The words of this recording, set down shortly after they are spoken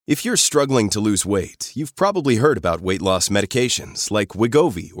If you're struggling to lose weight, you've probably heard about weight loss medications like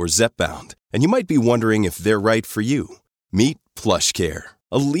Wegovy or Zepbound, and you might be wondering if they're right for you. Meet PlushCare,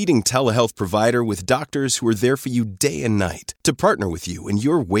 a leading telehealth provider with doctors who are there for you day and night to partner with you in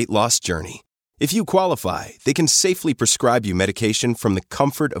your weight loss journey. If you qualify, they can safely prescribe you medication from the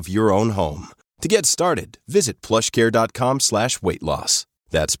comfort of your own home. To get started, visit plushcare.com/weightloss.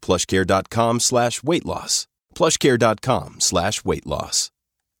 That's plushcare.com/weightloss. plushcare.com/weightloss.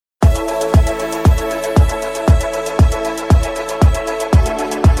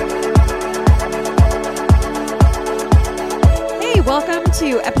 Hey, welcome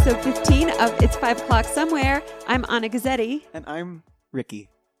to episode 15 of It's 5 O'Clock Somewhere. I'm Anna Gazzetti. And I'm Ricky.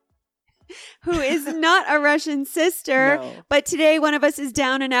 Who is not a Russian sister, No. But today one of us is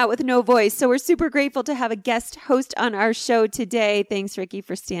down and out with no voice. So we're super grateful to have a guest host on our show today. Thanks, Ricky,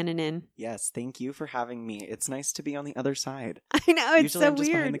 for standing in. Yes, thank you for having me. It's nice to be on the other side. I know, it's Usually so I'm just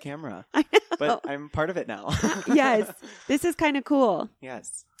behind weird. the camera. I know. But I'm part of it now. Yes, this is kind of cool.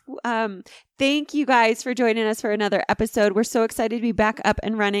 Yes. Thank you guys for joining us for another episode. We're so excited to be back up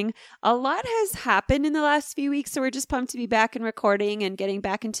and running. A lot has happened in the last few weeks, so we're just pumped to be back and recording and getting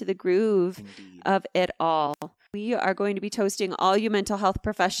back into the groove Indeed. of it all. We are going to be toasting all you mental health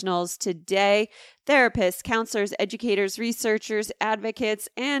professionals today: therapists, counselors, educators, researchers, advocates,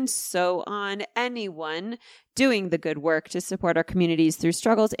 and so on. Anyone doing the good work to support our communities through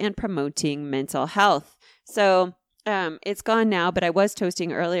struggles and promoting mental health. So it's gone now, but I was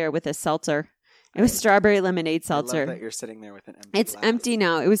toasting earlier with a seltzer. It was strawberry lemonade seltzer. I love that you're sitting there with an empty It's glass. empty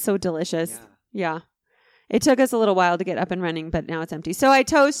now. It was so delicious. Yeah. Yeah. It took us a little while to get up and running, but now it's empty. So I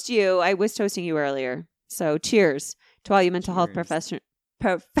toast you. I was toasting you earlier. So cheers to all you mental health professionals.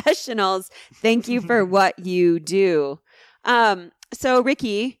 Thank you for what you do. So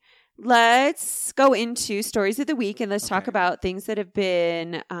Ricky, let's go into stories of the week and let's talk about things that have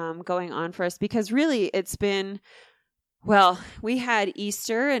been going on for us, because really it's been, well, we had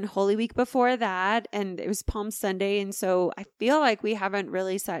Easter and Holy Week before that, and it was Palm Sunday. And so I feel like we haven't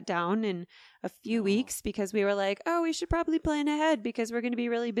really sat down in a few weeks because we were like, oh, we should probably plan ahead because we're going to be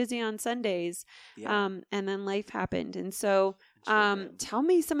really busy on Sundays. Yeah. And then life happened. And so Sure tell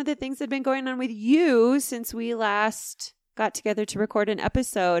me some of the things that have been going on with you since we last got together to record an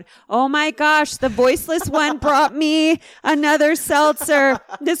episode. Oh my gosh, the voiceless one brought me another seltzer.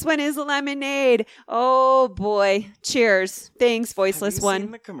 This one is lemonade. Oh boy. Cheers. Thanks, voiceless Have you one.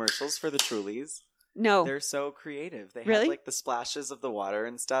 seen the commercials for the Trulies? No. They're so creative. They Really? have like the splashes of the water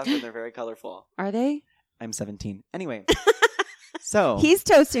and stuff, and they're very colorful. Are they? I'm 17. Anyway. So He's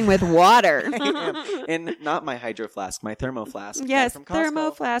toasting with water. in not my hydro flask, my thermo flask. Yes, from Costco.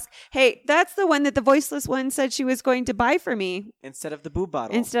 thermo flask. Hey, that's the one that the voiceless one said she was going to buy for me Instead of the boob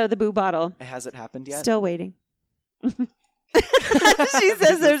bottle. instead of the boo bottle. Has it happened yet? Still waiting. She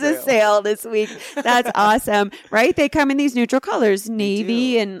says there's a sale this week. That's awesome. Right? They come in these neutral colors,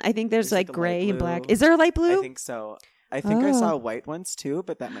 navy, do. and I think there's like like a gray light and black. blue. Is there a light blue? I think so. I think I saw white ones too,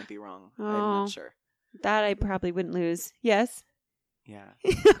 but that might be wrong. I'm Oh. not sure. That I probably wouldn't lose. Yes? Yeah.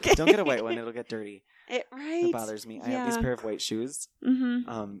 Okay. Don't get a white one. It'll get dirty. Right. It bothers me. I have these Yeah. pair of white shoes. Mm-hmm.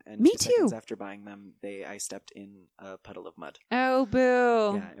 And Me 2 seconds too. after buying them, I stepped in a puddle of mud. Oh,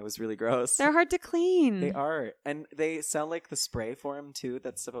 boo. Yeah, it was really gross. They're hard to clean. They are. And they sell like the spray for them too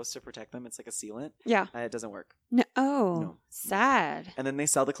that's supposed to protect them. It's like a sealant. Yeah. It doesn't work. No. Oh, No. sad. And then they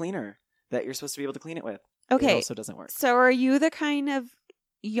sell the cleaner that you're supposed to be able to clean it with. Okay. It also doesn't work. So are you the kind of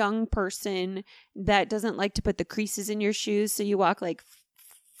young person that doesn't like to put the creases in your shoes so you walk like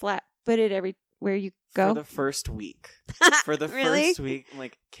flat-footed everywhere you go? For the first week. For the Really? first week, I'm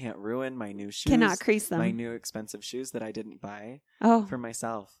like, can't ruin my new shoes. Cannot crease them. My new expensive shoes that I didn't buy Oh, for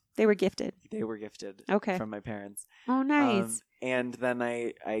myself. they were gifted. They were gifted Okay. from my parents. Oh, nice. And then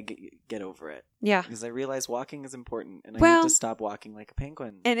I get over it Yeah. because I realize walking is important and I Well- need to stop walking like a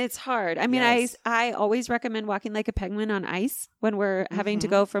penguin. And it's hard. I mean, Yes. I always recommend walking like a penguin on ice when we're having to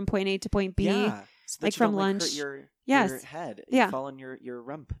Mhm. go from point A to point B. Yeah. So that like you from don't, lunch. hurt your Yes. head. Yeah. You fall on your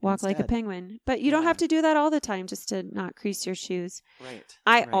rump. Walk like a instead. penguin. But you don't Yeah. have to do that all the time just to not crease your shoes. Right.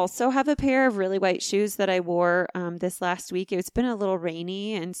 I right. also have a pair of really white shoes that I wore this last week. It's been a little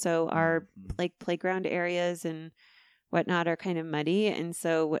rainy, and so our Mhm. like playground areas and whatnot are kind of muddy. And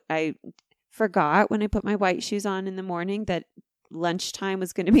so I forgot when I put my white shoes on in the morning that lunchtime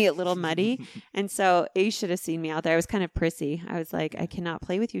was going to be a little muddy. And so you should have seen me out there. I was kind of prissy. I was like, I cannot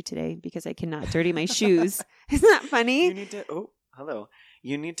play with you today because I cannot dirty my shoes. Isn't that funny? You need to. Oh, hello.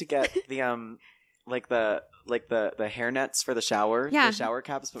 You need to get the like the hair nets for the shower. Yeah. The shower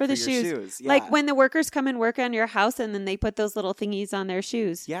caps, but For the your shoes. Yeah. Like when the workers come and work on your house and then they put those little thingies on their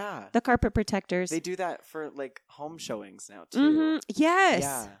shoes. Yeah. The carpet protectors. They do that for like home showings now too. Mm-hmm. Yes.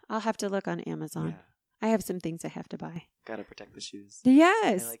 Yeah. I'll have to look on Amazon. Yeah. I have some things I have to buy. Gotta protect the shoes.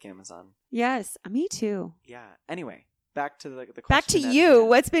 Yes. I like Amazon. Yes. Me too. Yeah. Anyway, back to the question. Back to at you. hand.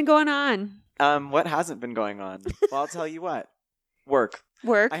 What's been going on? What hasn't been going on? Well, I'll tell you what. Work.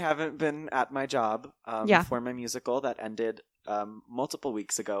 Work. I haven't been at my job Yeah. for my musical that ended multiple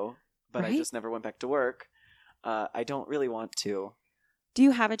weeks ago, but Right? I just never went back to work. I don't really want to. Do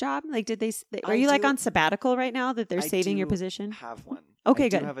you have a job? Like, did they? Are I you like do- on sabbatical right now that they're I saving your do position? Have one. Okay, I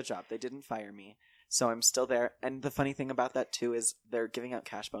do good. have a job. They didn't fire me, so I'm still there. And the funny thing about that too is they're giving out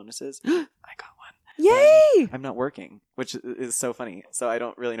cash bonuses. I got one. Yay! I'm not working, which is so funny. So I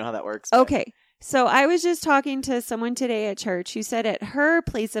don't really know how that works. but- Okay. So I was just talking to someone today at church who said at her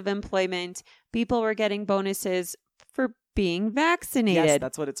place of employment, people were getting bonuses for being vaccinated. Yes,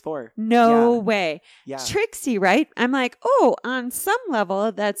 that's what it's for. No Yeah. way. Yeah. Tricksy, right? I'm like, oh, on some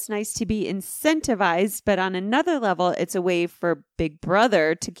level, that's nice to be incentivized. But on another level, it's a way for Big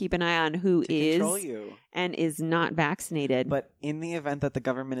Brother to keep an eye on who To is control you. and is not vaccinated. But in the event that the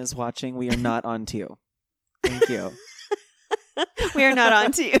government is watching, we are not on to you. Thank you. we are not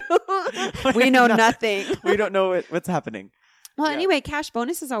on to you. we know nothing. We don't know what's happening. Well, Yeah. anyway, cash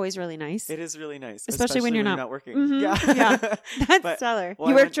bonus is always really nice. It is really nice. Especially when you're not working. Mhm. Yeah. Yeah. That's But- stellar. well,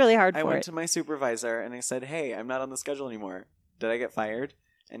 You I worked really hard I for went it. to my supervisor and I said, hey, I'm not on the schedule anymore. Did I get fired?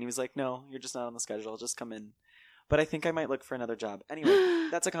 And he was like, no, you're just not on the schedule. Just come in. But I think I might look for another job. Anyway,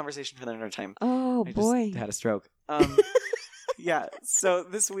 that's a conversation for another time. Oh, I boy. just had a stroke. Yeah. So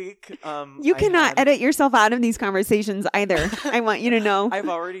this week, You I cannot had- edit yourself out of these conversations either. I want you to know. I've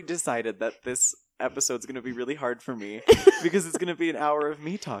already decided that this episode's going to be really hard for me because it's going to be an hour of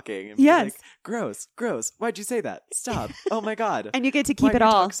me talking. And be Yes. like, gross. Why'd you say that? Stop. Oh my God. And you get to keep Why'd it you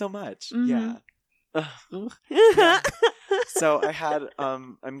all. talk so much. Mhm. Yeah. Yeah. So I had,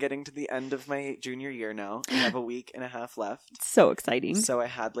 I'm getting to the end of my junior year now. I have a week and a half left. So exciting. So I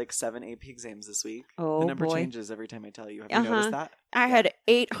had like 7 AP exams this week. Oh, the number boy. changes every time I tell you. Have you noticed that? I had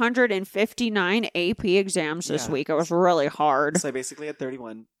 859 AP exams this Yeah. week. It was really hard So I basically had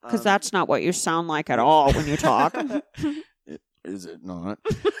 31. because that's not what you sound like at all when you talk. Is it not?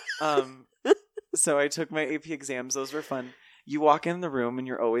 So I took my AP exams. Those were fun. You walk in the room and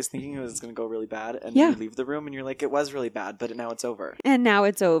you're always thinking it was going to go really bad. And Yeah. you leave the room and you're like, it was really bad, but now it's over. And now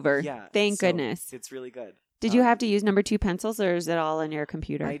it's over. Yeah. Thank so goodness. It's really good. Did you have to use number 2 pencils or is it all in your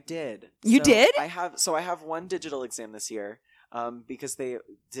computer? I did. You did? I have one digital exam this year because they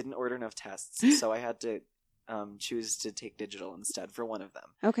didn't order enough tests. So I had to choose to take digital instead for one of them.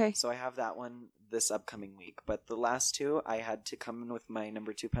 Okay. So I have that one this upcoming week. But the last 2, I had to come in with my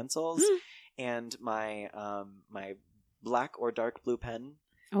number 2 pencils and my my black or dark blue pen.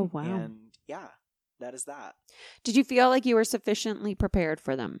 Oh, wow. And yeah, that is that. Did you feel like you were sufficiently prepared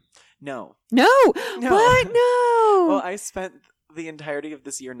for them? No. No. No. What? No. Well, I spent the entirety of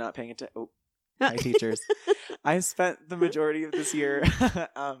this year not paying attention. Oh, my teachers. I spent the majority of this year,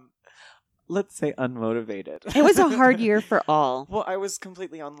 let's say, unmotivated. It was a hard year for all. Well, I was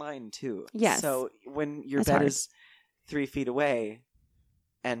completely online too. Yes. So when your That's bed hard. is 3 feet away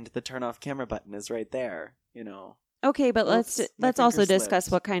and the turn off camera button is right there, you know. Okay, but Oops, my let's also finger discuss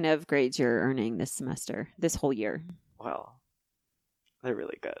slipped. what kind of grades you're earning this semester, this whole year. Well, they're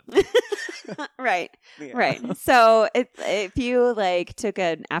really good. Right. Yeah. Right. So if you like took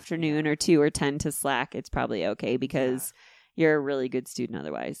an afternoon or 2 or 10 to slack, it's probably okay because you're a really good student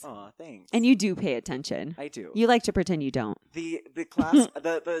otherwise. Aw, thanks. And you do pay attention. I do. You like to pretend you don't. The class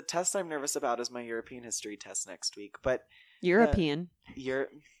the test I'm nervous about is my European history test next week, but European. you're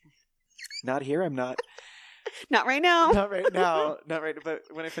not here. I'm not. Not right now. Not right now. Not right. But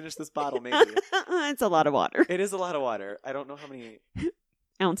when I finish this bottle, maybe. It's a lot of water. It is a lot of water. I don't know how many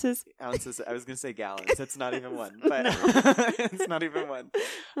Ounces? ounces. I was going to say gallons. It's not even one. But No. it's not even one.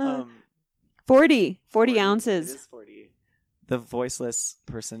 40 It ounces. is 40. The voiceless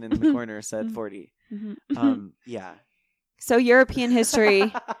person in the corner said 40. Mhm. Yeah. So European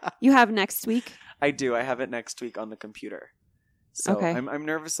history you have next week? I do. I have it next week on the computer. So Okay. I'm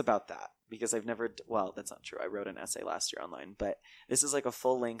nervous about that because I've never, well, that's not true. I wrote an essay last year online, but this is like a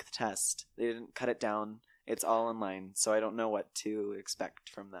full length test. They didn't cut it down. It's all online. So I don't know what to expect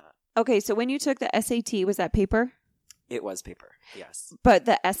from that. Okay, so when you took the SAT, was that paper? It was paper. Yes. But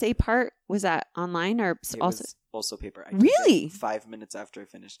the essay part, was that online or It also was also paper. I took it Really? 5 minutes after I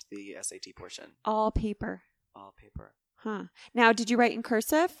finished the SAT portion. all paper? All paper. Huh. Now, did you write in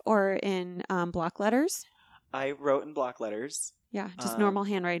cursive or in block letters? I wrote in block letters Yeah, just normal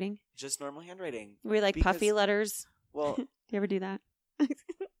handwriting. Just normal handwriting. We like puffy letters. Well, do you ever do that?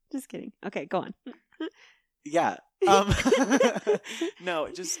 Just kidding. Okay, go on. Yeah. No,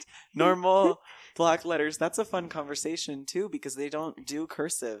 just normal block letters. That's a fun conversation too, because they don't do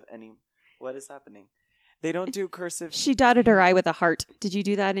cursive any. What is happening? They don't do cursive. She dotted her I with a heart. Did you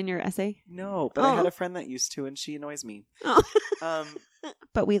do that in your essay? No, but I had a friend that used to, and she annoys me. Oh.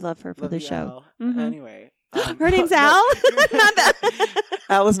 But we love her for the show. Mm-hmm. Anyway. Her name's Al? Not that.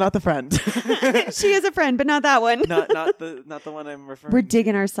 Al is not the friend. She is a friend, but not that one. not the one I'm referring to. We're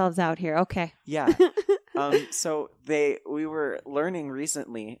digging ourselves out here. Okay. Yeah. So we were learning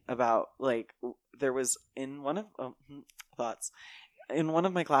recently about, like, there was in one of thoughts. In one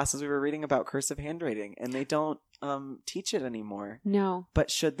of my classes, we were reading about cursive handwriting, and they don't teach it anymore. No. But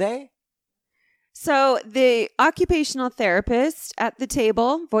should they? So the occupational therapist at the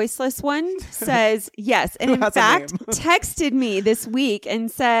table, voiceless one, says yes. And in fact, texted me this week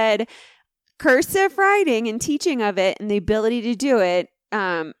and said cursive writing and teaching of it and the ability to do it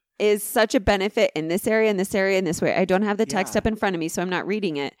is such a benefit in this area, in this area, in this way. I don't have the text up in front of me, so I'm not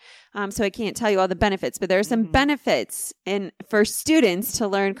reading it. So I can't tell you all the benefits, but there are some benefits for students to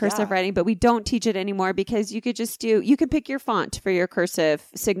learn cursive writing, but we don't teach it anymore because you could pick your font for your cursive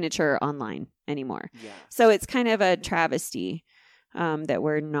signature online anymore. Yeah. So it's kind of a travesty that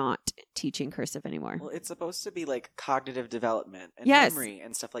we're not teaching cursive anymore. Well, it's supposed to be like cognitive development and memory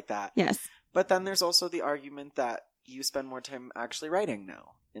and stuff like that. Yes. But then there's also the argument that you spend more time actually writing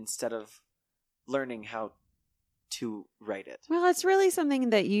now instead of learning how to write it. Well, it's really something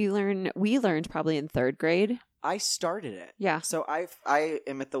that we learned probably in 3rd grade. I started it. Yeah. So I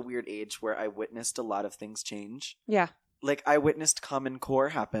am at the weird age where I witnessed a lot of things change. Yeah. Like, I witnessed Common Core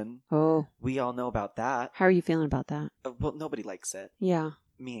happen. Oh. We all know about that. How are you feeling about that? Well, nobody likes it. Yeah.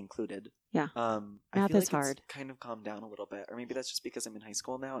 Me included. Yeah. Math is hard. It's kind of calmed down a little bit. Or maybe that's just because I'm in high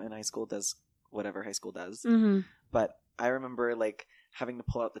school now, and high school does whatever high school does. Mm-hmm. But I remember, like, having to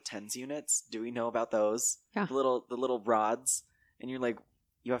pull out the tens units. Do we know about those? Yeah. The little rods. And you're like,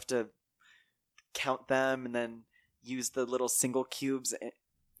 you have to count them and then use the little single cubes.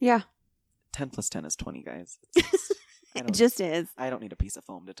 Yeah. 10 plus 10 is 20, guys. It just is. I don't need a piece of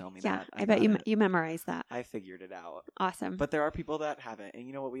foam to tell me that. I bet you memorized that. I figured it out. Awesome. But there are people that haven't. And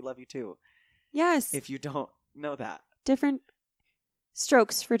you know what? We love you too. Yes. If you don't know that. Different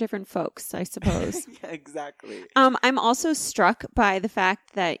strokes for different folks, I suppose. Yeah, exactly. I'm also struck by the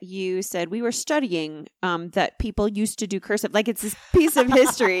fact that you said we were studying that people used to do cursive. Like, it's this piece of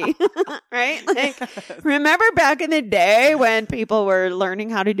history, right? Like, remember back in the day when people were learning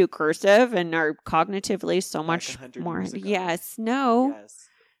how to do cursive and are cognitively so much more. Yes. No. Yes.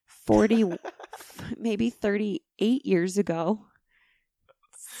 40, maybe 38 years ago.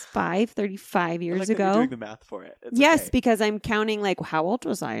 35 years ago. You're doing the math for it. It's yes, okay. Because I'm counting, like, how old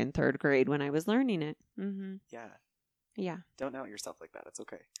was I in 3rd grade when I was learning it? Mm-hmm. Yeah. Yeah. Don't out yourself like that. It's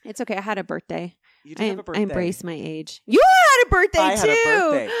okay. It's okay. I had a birthday. You did have a birthday. I embrace my age. You had a birthday too. I had a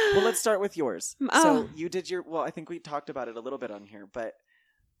birthday. Well, let's start with yours. So you did I think we talked about it a little bit on here, but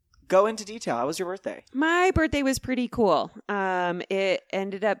go into detail. How was your birthday? My birthday was pretty cool. It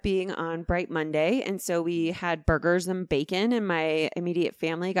ended up being on Bright Monday. And so we had burgers and bacon, and my immediate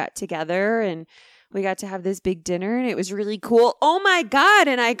family got together and we got to have this big dinner, and it was really cool. Oh my God.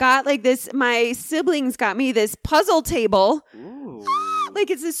 And I got my siblings got me this puzzle table. Ooh. Like,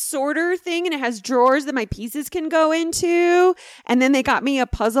 it's this sorter thing, and it has drawers that my pieces can go into. And then they got me a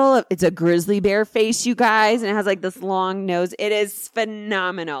puzzle. It's a grizzly bear face, you guys. And it has like this long nose. It is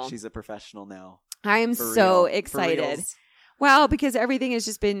phenomenal. She's a professional now. I am so excited. Well, because everything has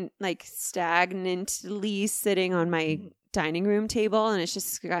just been like stagnantly sitting on my dining room table, and it's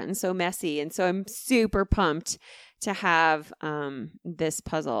just gotten so messy. And so I'm super pumped to have this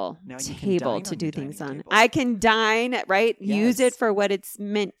puzzle table to do things on. I can dine, right? Yes. Use it for what it's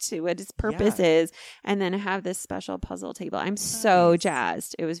meant to, what its purpose is, and then have this special puzzle table. I'm so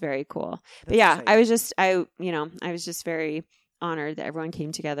jazzed. It was very cool. But yeah, exciting. I was just very honored that everyone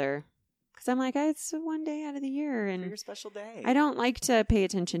came together. Because I'm like, it's one day out of the year. And for your special day. I don't like to pay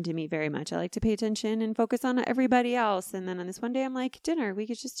attention to me very much. I like to pay attention and focus on everybody else. And then on this one day, I'm like, dinner. We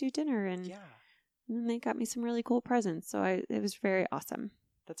could just do dinner. And then they got me some really cool presents. So it was very awesome.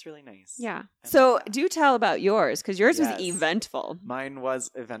 That's really nice. Yeah. So do tell about yours, because yours was eventful. Mine was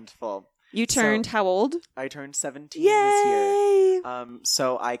eventful. You turned how old? I turned 17 this year.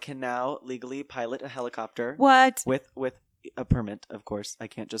 So I can now legally pilot a helicopter. What? With a permit, of course. I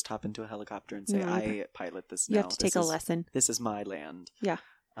can't just hop into a helicopter and say, I pilot this now. You have to take a lesson. This is my land. Yeah.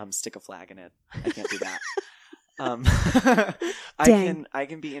 Stick a flag in it. I can't do that. I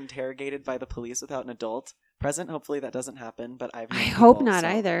can be interrogated by the police without an adult, present. Hopefully that doesn't happen, but I hope not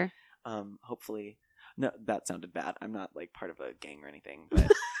either. Hopefully, no, that sounded bad. I'm not like part of a gang or anything,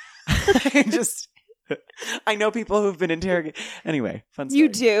 but I know people who've been interrogated. Anyway, fun story. You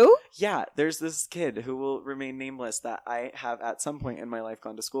do? Yeah, there's this kid who will remain nameless that I have at some point in my life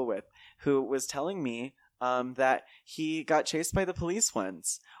gone to school with, who was telling me that he got chased by the police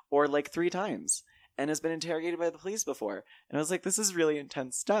once, or like 3 times, and has been interrogated by the police before. And I was like, this is really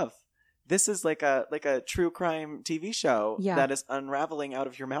intense stuff. This is like a true crime TV show that is unraveling out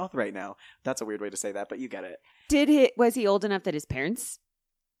of your mouth right now. That's a weird way to say that, but you get it. Was he old enough that his parents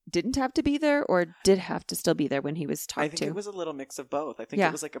didn't have to be there, or did have to still be there when he was talked to? I think it was a little mix of both. I think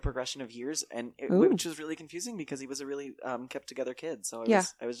it was like a progression of years, and which was really confusing because he was a really kept together kid. So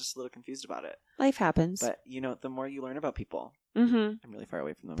I was just a little confused about it. Life happens. But the more you learn about people, I'm really far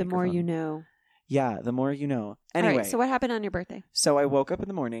away from the microphone. More you know. Yeah, the more you know. Anyway, all right, so what happened on your birthday? So I woke up in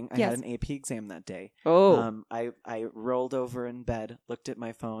the morning. I had an AP exam that day. Oh. I rolled over in bed, looked at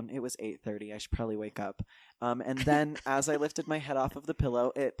my phone. It was 8:30. I should probably wake up. And then as I lifted my head off of the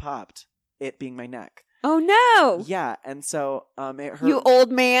pillow, it popped. It being my neck. Oh no! Yeah, and so it hurt. You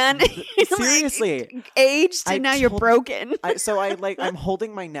old man. Seriously, aged, and now you're broken. I'm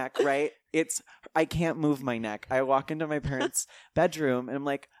holding my neck, right? I can't move my neck. I walk into my parents' bedroom and I'm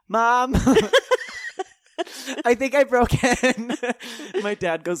like, Mom, I think I broke it. My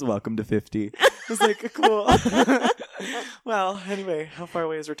dad goes, welcome to 50. I was like, cool. Well, anyway, how far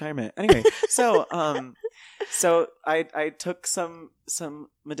away is retirement? Anyway, so I took some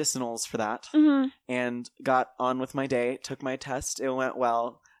medicinals for that and got on with my day, took my test. It went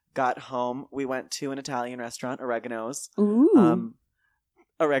well. Got home. We went to an Italian restaurant, Oregano's. Ooh.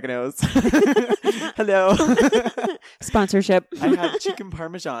 Oregano's. Hello. Sponsorship. I had chicken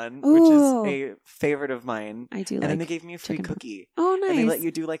parmesan, which is a favorite of mine. I do. And then they gave me a free cookie. Oh, nice. And they let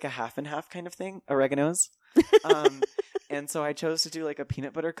you do like a half and half kind of thing. Oregano's. And so I chose to do like a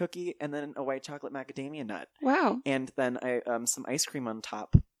peanut butter cookie and then a white chocolate macadamia nut. Wow. And then some ice cream on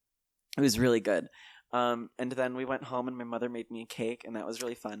top. It was really good. And then we went home and my mother made me a cake and that was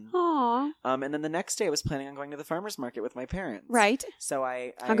really fun. Aww. And then the next day I was planning on going to the farmer's market with my parents. Right. So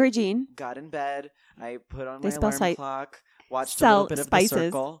I Hungry Gene got in bed. I put on my alarm clock, watched a little bit of spices. The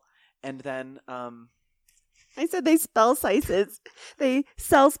Circle, and then I said they spell spices. They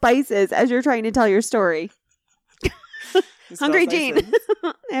sell spices as you're trying to tell your story. Hungry Gene.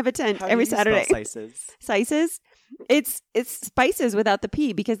 I have a tent every Saturday. Spices? It's spices without the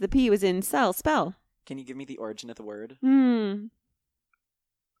P because the P was in spell. Can you give me the origin of the word?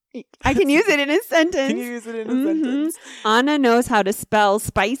 I can use it in a sentence. Can you use it in a sentence? Anna knows how to spell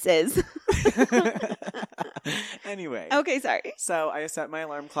spices. Anyway. Okay, sorry. So I set my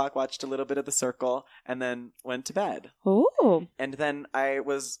alarm clock, watched a little bit of The Circle, and then went to bed. Oh. And then I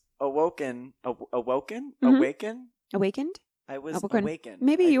was awakened? Awakened? I was awakened.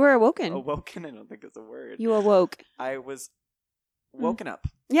 Maybe you were awoken. Awoken, I don't think it's a word. You awoke. I was woken up.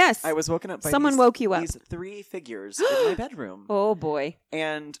 Yes. I was woken up by someone woke you up. These 3 figures in my bedroom. Oh, boy.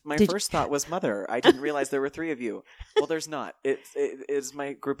 And my first thought was mother. I didn't realize there were 3 of you. Well, there's not. It is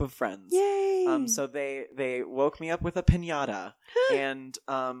my group of friends. Yay. So they woke me up with a piñata and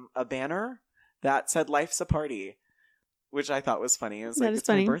a banner that said "Life's a Party," which I thought was funny. It was like, it's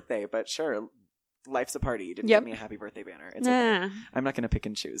funny. My birthday, but sure. Life's a party. You didn't give me a happy birthday banner. It's okay. I'm not going to pick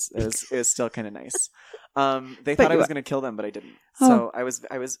and choose. It was still kind of nice. They thought I was going to kill them, but I didn't. So I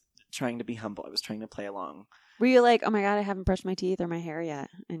was trying to be humble. I was trying to play along. Were you like, oh my God, I haven't brushed my teeth or my hair yet,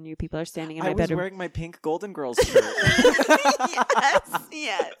 and you people are standing in my bedroom? I was wearing my pink Golden Girls shirt.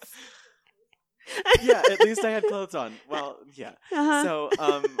 Yes. Yeah, at least I had clothes on. Well, yeah. Uh-huh.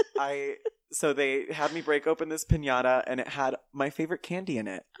 So they had me break open this piñata, and it had my favorite candy in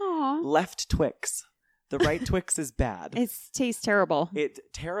it. Aww. Left Twix. The right Twix is bad. It tastes terrible. It's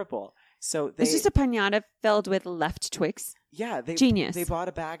terrible. So it's just a piñata filled with left Twix. Yeah, genius. They bought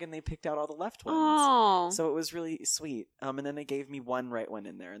a bag and they picked out all the left ones. Oh, so it was really sweet. And then they gave me one right one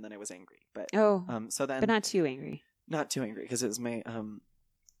in there, and then I was angry. But but not too angry. Not too angry because it was my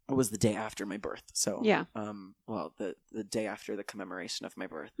It was the day after my birth. So yeah. The day after the commemoration of my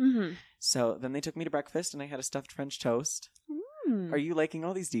birth. Mm-hmm. So then they took me to breakfast, and I had a stuffed French toast. Mm. Are you liking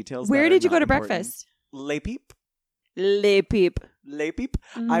all these details? Where did you go to breakfast? Les Peep. Les Peep. Les Peep.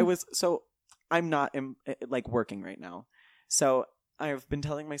 Mm-hmm. I'm not working right now. So I've been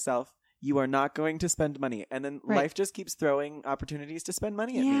telling myself, you are not going to spend money. And then life just keeps throwing opportunities to spend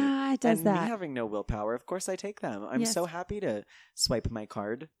money at me. Yeah, it does and that. And me having no willpower, of course I take them. I'm so happy to swipe my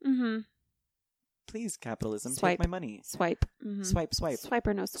card. Mm-hmm. please, capitalism, Swipe. take my money. Swipe. Mm-hmm. Swipe. Swipe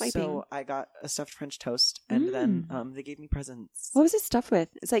or no swiping. So I got a stuffed French toast, and then they gave me presents. What was it stuffed with?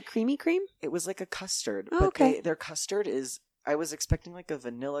 It's like creamy cream? It was like a custard. Oh, but okay. their custard is, I was expecting like a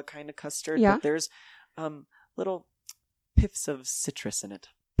vanilla kind of custard, Yeah. but there's little Piffs of Citrus in it.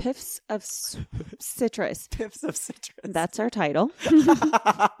 Piffs of Citrus. Piffs of Citrus. That's our title.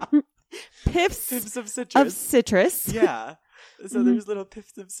 Piffs of Citrus. of Citrus. Yeah. So there's little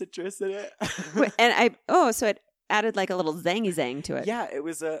Piffs of Citrus in it. And so it added like a little zangy zang to it. Yeah, it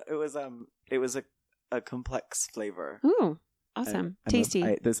was a complex flavor. Ooh, awesome. Tasty.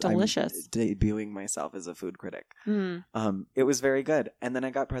 Delicious. I'm debuting myself as a food critic. Mm. It was very good. And then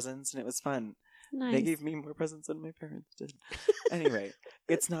I got presents and it was fun. Nice. They gave me more presents than my parents did. Anyway,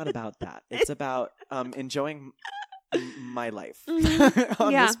 it's not about that. It's about enjoying my life on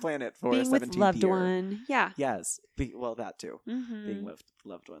this planet for being 17th with loved year. one. Yeah. Yes. Well, that too. Mm-hmm. Being with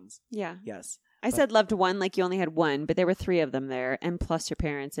loved ones. Yeah. Yes. I said loved one like you only had one, but there were 3 of them there, and plus your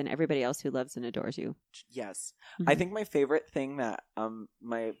parents and everybody else who loves and adores you. Yes. Mm-hmm. I think my favorite thing that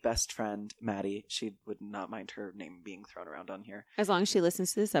my best friend, Maddie, she would not mind her name being thrown around on here. As long as she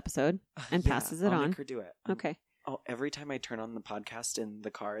listens to this episode and passes it I'll on. make her do it. Okay. Every time I turn on the podcast in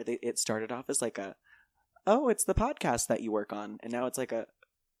the car, it started off as like it's the podcast that you work on. And now it's like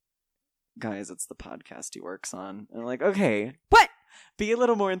guys, it's the podcast he works on. And I'm like, okay. What? Be a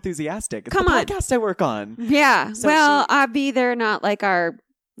little more enthusiastic. It's Come the on. podcast I work on. Yeah. So well, Abby, they're not like our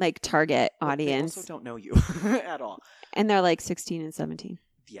target audience. They also don't know you at all. And they're like 16 and 17.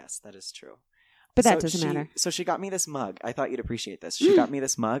 Yes, that is true. But that doesn't matter. So she got me this mug. I thought you'd appreciate this. She got me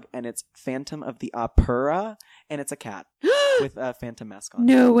this mug, and it's Phantom of the Opera, and it's a cat with a Phantom mask on.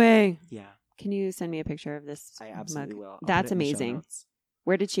 No way. Yeah. Can you send me a picture of this I absolutely mug? will. I'll That's put it in the show amazing. notes.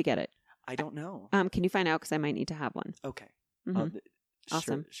 Where did she get it? I don't know. Can you find out? Because I might need to have one. Okay. Mm-hmm.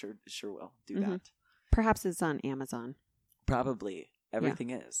 Awesome. Sure will do Mm-hmm. that. Perhaps it's on Amazon. Probably. Everything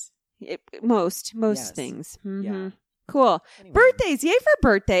is. Most Yes. things. Mm-hmm. Yeah. Cool. Anyway. Birthdays. Yay for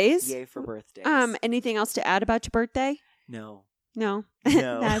birthdays. Yay for birthdays. Anything else to add about your birthday? No. No.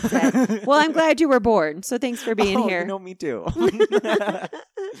 No. That's it. Well, I'm glad you were born. So thanks for being here. Me too.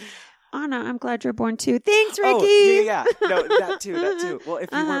 Anna, I'm glad you're born too. Thanks, Ricky. Oh, yeah. No, that too. Well, if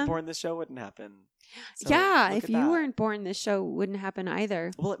you weren't born, the show wouldn't happen. So yeah, look if at you that. weren't born, this show wouldn't happen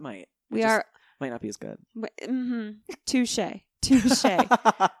either. Well, it might. Might not be as good. Touche.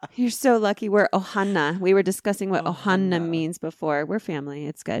 You're so lucky. We're Ohana. We were discussing what Ohana means before. We're family.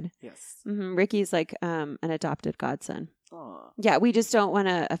 It's good. Yes. Ricky's like an adopted godson. Aw. Yeah, we just don't want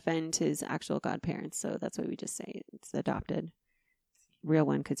to offend his actual godparents, so that's why we just say it's adopted. Real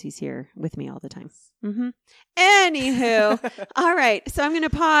one, because he's here with me all the time. Anywho, all right. So I'm going to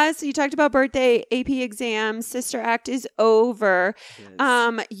pause. You talked about birthday, AP exams, Sister Act is over.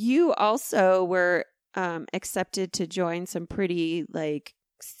 Yes. You also were accepted to join some pretty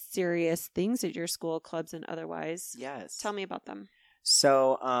serious things at your school, clubs and otherwise. Yes. Tell me about them.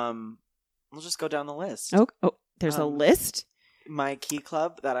 So, we'll just go down the list. Oh, there's a list? My key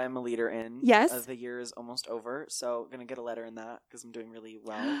club that I'm a leader in. Yes. The year is almost over, so going to get a letter in that because I'm doing really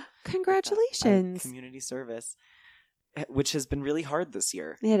well. Congratulations. Community service, which has been really hard this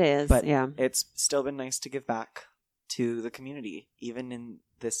year. It is, but yeah. It's still been nice to give back to the community, even in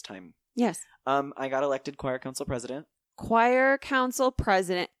this time. Yes. I got elected choir council president. Choir council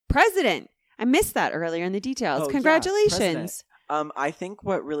president. I missed that earlier in the details. Oh, yeah, Congratulations. I think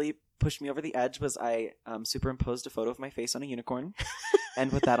what really pushed me over the edge was I superimposed a photo of my face on a unicorn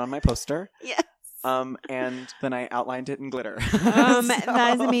and put that on my poster. Yes. And then I outlined it in glitter.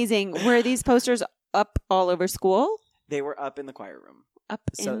 That is amazing. Were these posters up all over school? They were up in the choir room.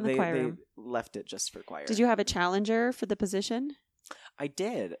 Choir room. They left it just for choir. Did you have a challenger for the position? I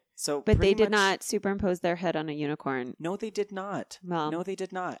did. But they did not superimpose their head on a unicorn. No, they did not. Well, no, they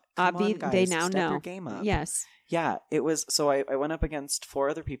did not. Come on, guys. They now Step know. your game up. Yes. Yeah, it was. So I went up against 4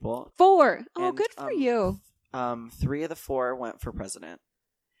 other people. 4. Oh, and, good for you. 3 of the 4 went for president.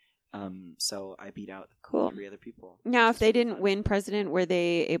 So I beat out 3 other people. Now, if they didn't win president, were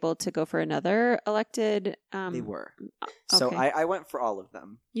they able to go for another elected? They were. Okay. So I went for all of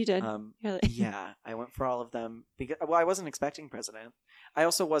them. You did? Yeah, I went for all of them because I wasn't expecting president. I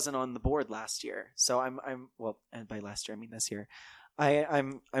also wasn't on the board last year, so I'm and by last year I mean this year.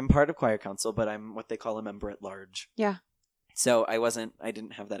 I'm part of choir council, but I'm what they call a member at large. Yeah. So I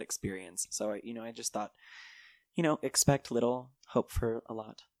didn't have that experience. So I just thought, expect little, hope for a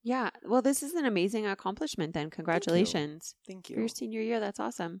lot. Yeah. Well, this is an amazing accomplishment then. Congratulations. Thank you. For your senior year. That's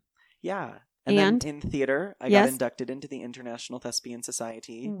awesome. Yeah. And then in theater, I got inducted into the International Thespian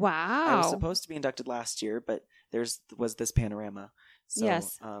Society. Wow. I was supposed to be inducted last year, but was this panorama. So,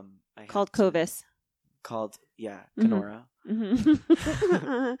 yes. Called Covis. called Mm-hmm. Kenora.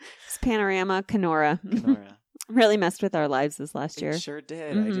 Mm-hmm. It's Panorama Kenora. Kenora. Really messed with our lives this last year. It sure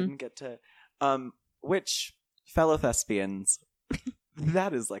did. Mm-hmm. I didn't get to. Which fellow thespians?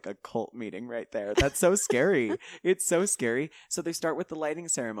 That is like a cult meeting right there. That's so scary. It's so scary. So they start with the lighting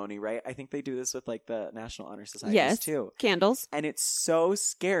ceremony, right? I think they do this with like the National Honor Societies too. Candles. And it's so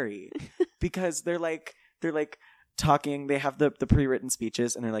scary because they're like talking. They have the pre-written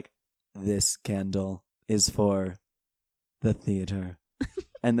speeches, and they're like, "This candle is for the theater,"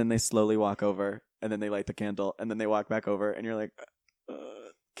 and then they slowly walk over, and then they light the candle, and then they walk back over, and you're like,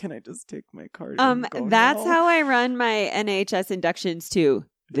 can I just take my card? And go That's now? how I run my NHS inductions too.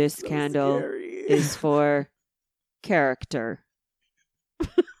 This So candle scary. is for character.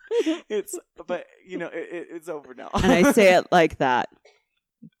 But it's over now. And I say it like that.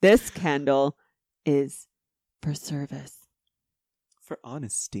 This candle is for service, for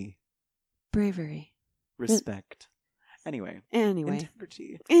honesty, bravery, respect. Anyway,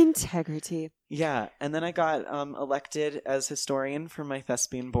 integrity. Yeah, and then I got elected as historian for my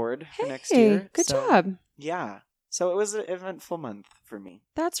thespian board for next Hey, year. good job. Yeah, so it was an eventful month for me.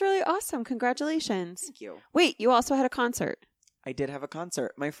 That's really awesome. Congratulations. Thank you. Wait, you also had a concert. I did have a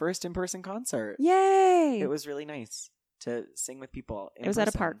concert, my first in-person concert. Yay! It was really nice to sing with people. It was at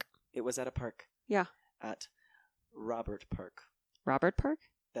a park. It was at a park. Yeah. At Robert Park. Robert Park?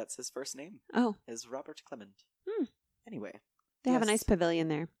 That's his first name. Oh. Is Robert Clement. Hmm. Anyway. They have a nice pavilion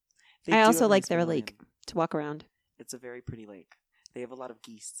there. They I do also have a like nice their pavilion. lake to walk around. It's a very pretty lake. They have a lot of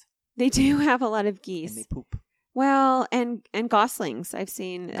geese. They do have a lot of geese. And they poop. Well, and goslings. I've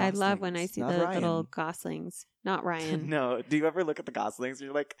seen. Goslings. I love when I see Not the Ryan. little goslings. Not Ryan. No. Do you ever look at the goslings and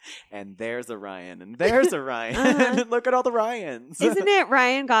you're like, and there's a Ryan, and there's a Ryan. Uh-huh. Look at all the Ryans. Isn't it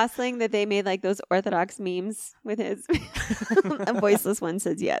Ryan Gosling that they made like those Orthodox memes with his? A voiceless one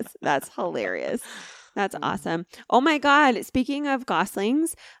says yes. That's hilarious. That's awesome. Oh my God. Speaking of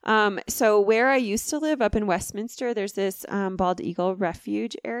goslings, so where I used to live up in Westminster, there's this bald eagle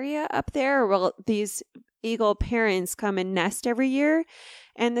refuge area up there. Well, these eagle parents come and nest every year.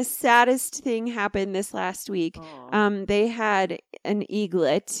 And the saddest thing happened this last week. They had an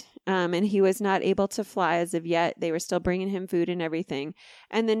eaglet, and he was not able to fly as of yet. They were still bringing him food and everything.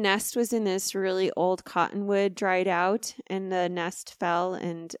 And the nest was in this really old cottonwood, dried out, and the nest fell,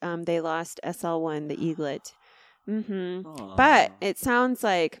 and they lost SL1, the eaglet. Mm-hmm. But it sounds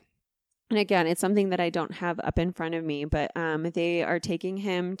like, and again, it's something that I don't have up in front of me, but they are taking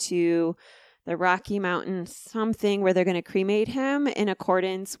him to the Rocky Mountains something where they're going to cremate him in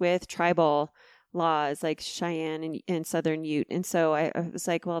accordance with tribal laws like Cheyenne and Southern Ute. And so I was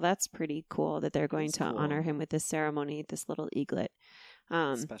like, well, that's pretty cool that they're going to honor him with this ceremony, this little eaglet.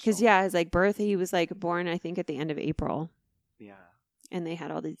 Because, his like birth, he was like born, I think, at the end of April. Yeah. And they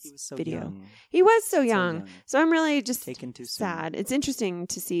had all these He was so video. young. He was so young. So I'm really just taken too soon. sad. It's interesting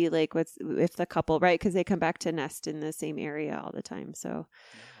to see like if the couple, right? Because they come back to nest in the same area all the time. So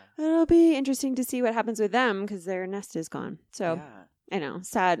it'll be interesting to see what happens with them because their nest is gone. So I know,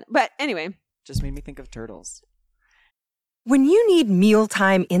 sad. But anyway. Just made me think of turtles. When you need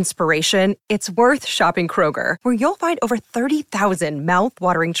mealtime inspiration, it's worth shopping Kroger, where you'll find over 30,000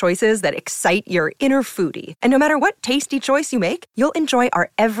 mouth-watering choices that excite your inner foodie. And no matter what tasty choice you make, you'll enjoy our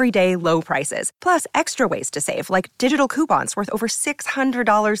everyday low prices, plus extra ways to save, like digital coupons worth over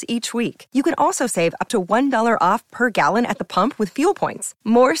 $600 each week. You can also save up to $1 off per gallon at the pump with fuel points.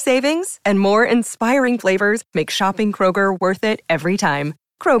 More savings and more inspiring flavors make shopping Kroger worth it every time.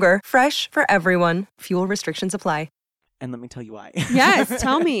 Kroger, fresh for everyone. Fuel restrictions apply. And let me tell you why. Yes,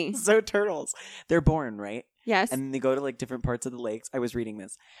 tell me. So turtles, they're born, right? Yes. And they go to like different parts of the lakes. I was reading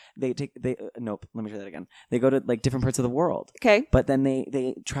this. Nope, let me try that again. They go to like different parts of the world. Okay. But then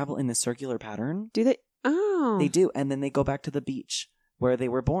they travel in this circular pattern. Do they? Oh. They do. And then they go back to the beach where they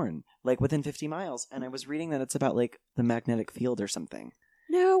were born, like within 50 miles. And I was reading that it's about like the magnetic field or something.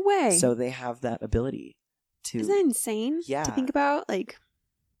 No way. So they have that ability to. Isn't that insane? Yeah. To think about, like,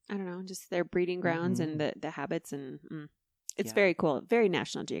 I don't know, just their breeding grounds and the habits and it's very cool. Very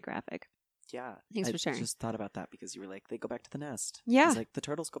National Geographic. Yeah. Thanks for sharing. I just thought about that because you were like, they go back to the nest. Yeah. It's like the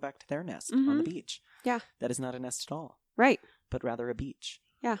turtles go back to their nest on the beach. Yeah. That is not a nest at all. Right. But rather a beach.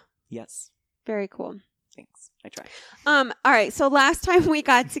 Yeah. Yes. Very cool. Thanks. I tried. All right. So last time we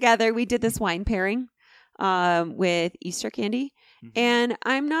got together, we did this wine pairing with Easter candy. Mm-hmm. And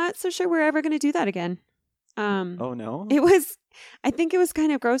I'm not so sure we're ever going to do that again. Oh, no? I think it was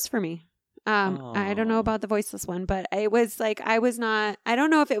kind of gross for me. I don't know about the voiceless one, but it was like, I don't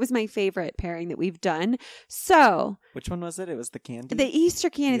know if it was my favorite pairing that we've done. So Which one was it? It was the candy? the Easter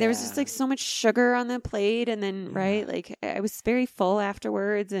candy. There was Yeah. just like so much sugar on the plate. And then, right, like I was very full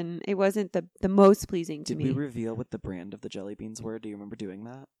afterwards and it wasn't the most pleasing to me. Did we reveal what the brand of the jelly beans were? Do you remember doing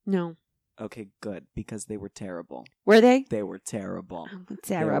that? No. Okay, good, because they were terrible. Were they? They were terrible.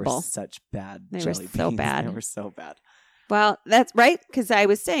 Terrible. They were such bad They were jelly beans. so bad. They were so bad. Well, that's right, because I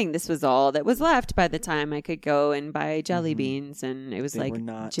was saying this was all that was left by the time I could go and buy jelly beans, and it was They like were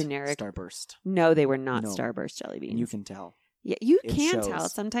not generic. Starburst. No, they were not No. Starburst jelly beans. You can tell. Yeah, you It can shows. tell.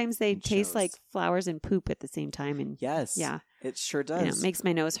 Sometimes they It taste shows. like flowers and poop at the same time, and Yes. yeah, It sure you does. know, it makes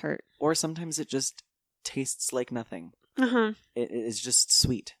my nose hurt. Or sometimes it just tastes like nothing. Uh-huh. It is just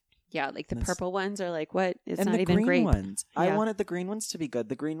sweet. Yeah, like the That's- purple ones are like, what? It's and not the even green grape. ones. I Yeah. wanted the green ones to be good.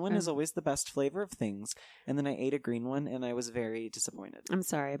 The green one is Mm. always the best flavor of things. And then I ate a green one and I was very disappointed. I'm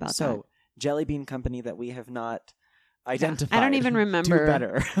sorry about that. So, Jelly Bean Company that we have not identified. I don't even remember. Do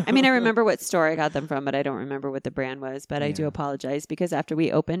better. I mean, I remember what store I got them from, but I don't remember what the brand was. But I do Yeah. apologize because after we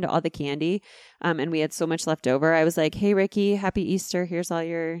opened all the candy, and we had so much left over, I was like, "Hey, Ricky, happy Easter! Here's all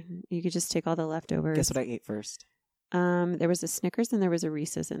your. You could just take all the leftovers." Guess what I ate first? There was a Snickers and there was a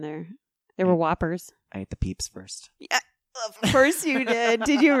Reese's in there. There were Whoppers. I ate the Peeps first. Yeah, of course you did.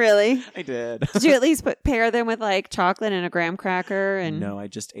 Did you really? I did. Did you at least pair them with like chocolate and a graham cracker? And No, I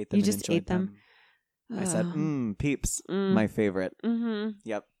just ate them. You and just enjoyed ate them? I said, Peeps, my favorite. Mm-hmm.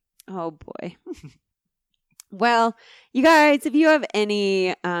 Yep. Oh boy. Well, you guys, if you have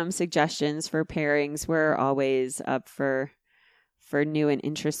any suggestions for pairings, we're always up for new and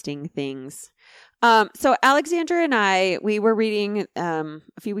interesting things. So Alexandra and I, we were reading a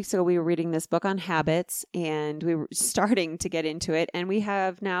few weeks ago, we were reading this book on habits and we were starting to get into it. And we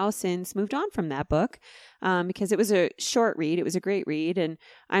have now since moved on from that book because it was a short read. It was a great read. And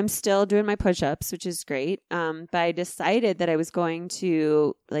I'm still doing my push-ups, which is great. But I decided that I was going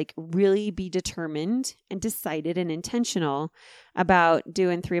to like really be determined and decided and intentional about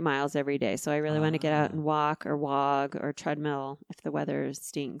doing 3 miles every day. So I really want to get out and walk or treadmill if the weather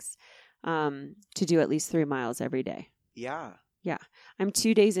stinks. To do at least 3 miles every day. Yeah. Yeah. I'm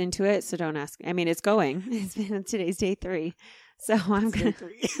 2 days into it, so don't ask. I mean, it's going. Today's day 3. So I'm going to.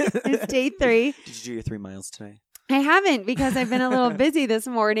 It's day 3. Did you do your 3 miles today? I haven't because I've been a little busy this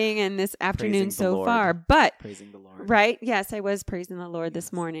morning and this afternoon Praising the so Lord. far. But, Praising the Lord. right. Yes, I was praising the Lord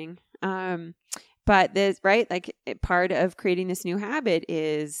this morning. But this, right, like part of creating this new habit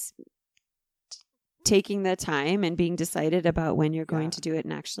is taking the time and being decided about when you're going to do it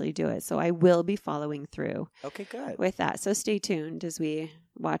and actually do it. So I will be following through Okay, good. with that. So stay tuned as we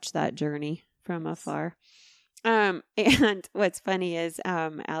watch that journey from afar. And what's funny is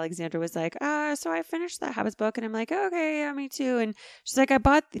Alexandra was like, so I finished that habits book. And I'm like, okay, yeah, me too. And she's like, I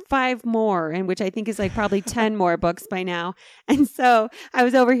bought 5 more, and which I think is like probably 10 more books by now. And so I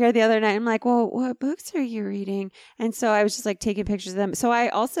was over here the other night. I'm like, well, what books are you reading? And so I was just like taking pictures of them. So I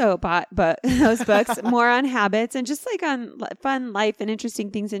also bought those books more on habits and just like on fun life and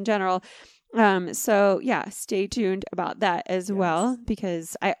interesting things in general. So yeah, stay tuned about that as well,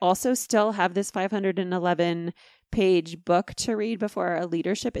 because I also still have this 511 page book to read before a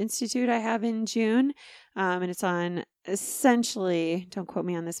leadership institute I have in June. And it's on essentially, don't quote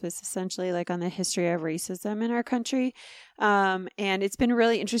me on this, but it's essentially like on the history of racism in our country. And it's been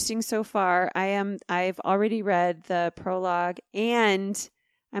really interesting so far. I've already read the prologue and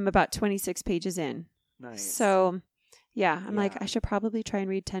I'm about 26 pages in. Nice. So yeah, I'm like, Yeah. I should probably try and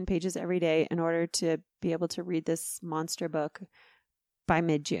read 10 pages every day in order to be able to read this monster book by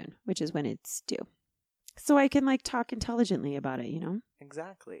mid-June, which is when it's due. So I can like talk intelligently about it, you know?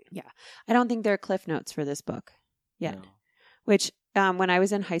 Exactly. Yeah. I don't think there are cliff notes for this book yet, No. which when I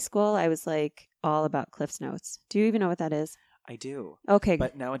was in high school, I was like all about Cliff's Notes. Do you even know what that is? I do. Okay.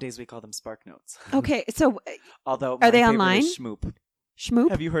 But nowadays we call them Spark Notes. Okay. So Although Are they my favorite online? is Schmoop. Schmoop?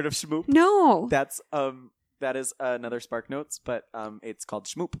 Have you heard of Schmoop? No. That is another Spark Notes, but it's called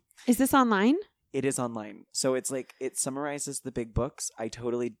Schmoop. Is this online? It is online. So it's like, it summarizes the big books. I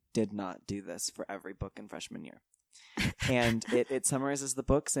totally did not do this for every book in freshman year. And it summarizes the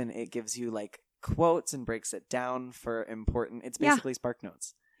books and it gives you like quotes and breaks it down for important. It's basically Spark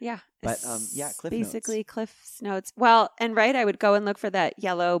Notes. Yeah. But yeah, Cliff basically Notes. Cliff's Notes. Well, and right, I would go and look for that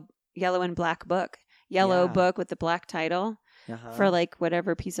yellow and black book. Yellow Yeah. book with the black title Uh-huh. for like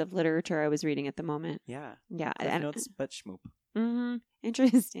whatever piece of literature I was reading at the moment. Yeah. Yeah. Cliff Notes, but Schmoop.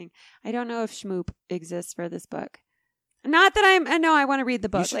 Interesting. I don't know if Schmoop exists for this book. Not that I want to read the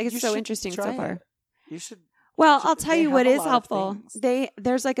book. Like, it's so interesting so far. You should. Well, I'll tell They you what have a is lot of helpful. things.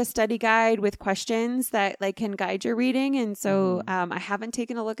 There's like a study guide with questions that like can guide your reading, and so I haven't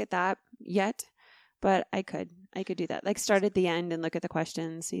taken a look at that yet, but I could do that. Like start at the end and look at the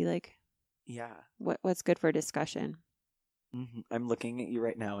questions, see like what's good for discussion. Mm-hmm. I'm looking at you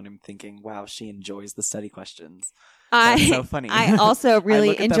right now and I'm thinking, wow, she enjoys the study questions. That's so funny. I also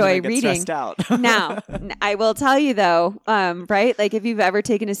really enjoy reading. Out. Now, I will tell you though, right? Like if you've ever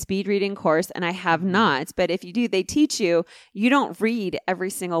taken a speed reading course, and I have not, but if you do, they teach you don't read every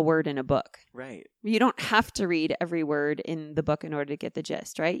single word in a book. Right. You don't have to read every word in the book in order to get the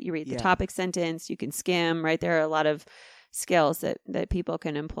gist, right? You read the topic sentence, you can skim, right? There are a lot of skills that people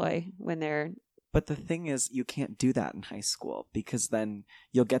can employ when they're... But the thing is, you can't do that in high school because then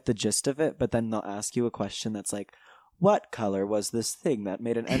you'll get the gist of it, but then they'll ask you a question that's like, what color was this thing that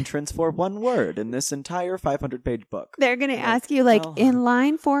made an entrance for one word in this entire 500-page book? They're going to ask you, like, in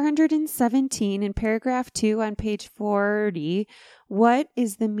line 417 in paragraph 2 on page 40, what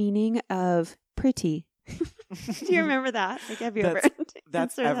is the meaning of pretty? Do you remember that? Like, have you ever?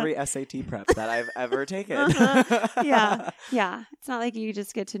 That's every SAT prep that I've ever taken. Yeah. It's not like you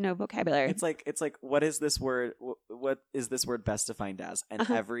just get to know vocabulary. It's like, what is this word? What is this word best defined as? And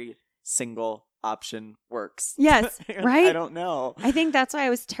every single option works. Yes, right? I don't know. I think that's why I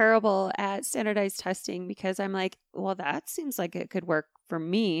was terrible at standardized testing, because I'm like, well, that seems like it could work for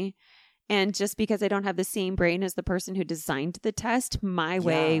me. And just because I don't have the same brain as the person who designed the test, my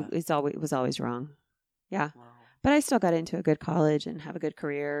way was always wrong. Yeah. Wow. But I still got into a good college and have a good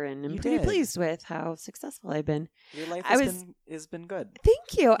career, and I'm pretty pleased with how successful I've been. Your life has been good.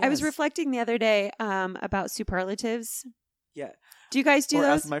 Thank you. Yes. I was reflecting the other day about superlatives. Yeah. Do you guys do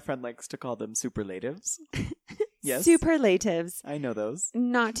those? As my friend likes to call them, superlatives. Yes. Superlatives. I know those.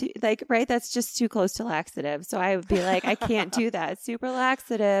 Not too, like, right? That's just too close to laxative. So I would be like, I can't do that. Super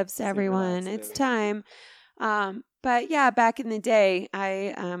laxatives, everyone. It's time. But yeah, back in the day,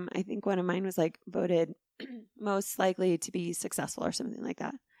 I think one of mine was like voted most likely to be successful or something like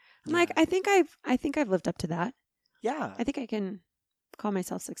that. I'm like, I think I've lived up to that. Yeah. I think I can call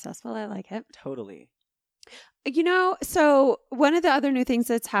myself successful. I like it. Totally. You know, so one of the other new things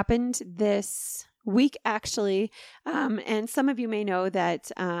that's happened this week, actually, and some of you may know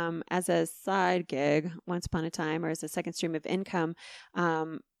that as a side gig once upon a time, or as a second stream of income,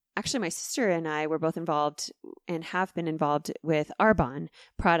 actually my sister and I were both involved and have been involved with Arbonne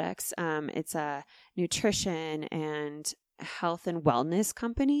products. It's a nutrition and health and wellness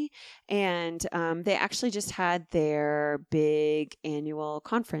company, and they actually just had their big annual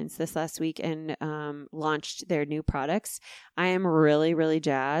conference this last week and launched their new products. I am really, really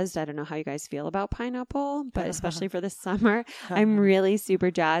jazzed. I don't know how you guys feel about pineapple, but especially for the summer, I'm really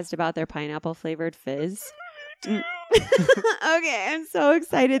super jazzed about their pineapple flavored fizz. Okay, I'm so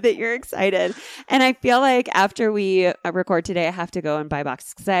excited that you're excited. And I feel like after we record today, I have to go and buy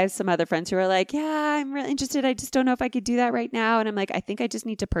boxes, because I have some other friends who are like, yeah, I'm really interested. I just don't know if I could do that right now. And I'm like, I think I just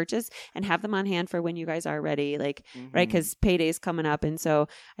need to purchase and have them on hand for when you guys are ready, like, right? Because payday's coming up. And so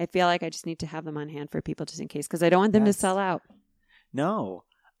I feel like I just need to have them on hand for people just in case, because I don't want them to sell out. No.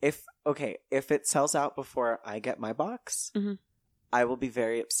 If it sells out before I get my box, I will be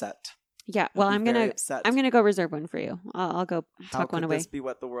very upset. Yeah, well, I'm gonna go reserve one for you. I'll go tuck one away. How could this be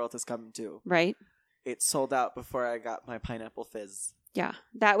what the world has come to? Right. It sold out before I got my pineapple fizz. Yeah,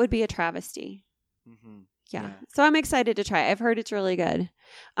 that would be a travesty. Mm-hmm. Yeah. So I'm excited to try it. I've heard it's really good.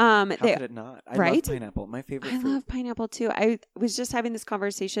 How could it not? I love pineapple. My favorite fruit. I love pineapple too. I was just having this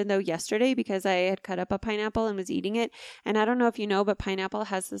conversation though yesterday because I had cut up a pineapple and was eating it. And I don't know if you know, but pineapple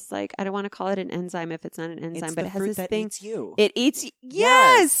has this, like, I don't want to call it an enzyme if it's not an enzyme, but it has this thing. Eats you. It eats.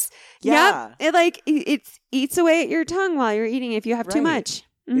 Yes. Yeah. Yep. It eats away at your tongue while you're eating if you have too much.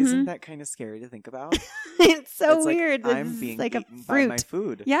 Mm-hmm. Isn't that kind of scary to think about? It's so weird. Like I'm being like eaten a fruit. By my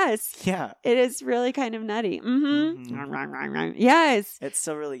food. Yes. Yeah. It is really kind of nutty. Mm-hmm. Yes. It's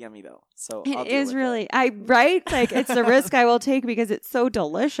still really yummy though. So it is really. Like, it's the risk I will take because it's so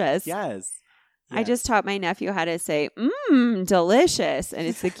delicious. Yes. I just taught my nephew how to say delicious, and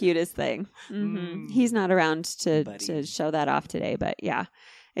it's the cutest thing. Mm-hmm. He's not around to show that off today, but yeah.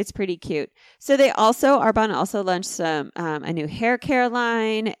 It's pretty cute. So Arbonne also launched a new hair care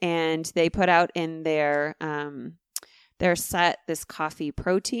line, and they put out in their set this coffee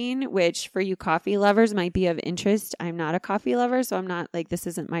protein, which for you coffee lovers might be of interest. I'm not a coffee lover, so I'm not like, this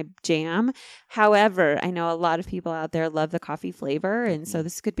isn't my jam. However, I know a lot of people out there love the coffee flavor, and so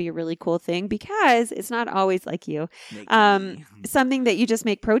this could be a really cool thing because it's not always like you. Something that you just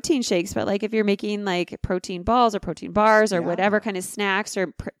make protein shakes, but like if you're making like protein balls or protein bars or whatever kind of snacks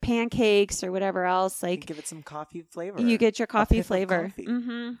or pancakes or whatever else, like give it some coffee flavor. You get your coffee flavor. Coffee.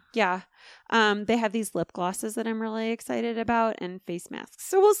 Mm-hmm. Yeah. They have these lip glosses that I'm really excited about and face masks.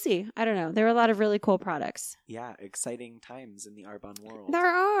 So we'll see. I don't know. There are a lot of really cool products. Yeah, exciting times in the Arbonne world. There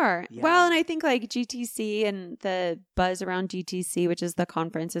are. Yeah. Well, and I think like GTC and the buzz around GTC, which is the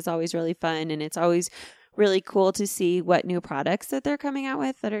conference, is always really fun. And it's always really cool to see what new products that they're coming out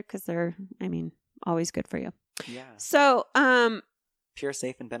with that are, because they're, I mean, always good for you. Yeah. So, Pure,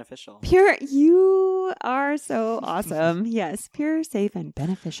 safe, and beneficial. Pure, you are so awesome. Yes, pure, safe, and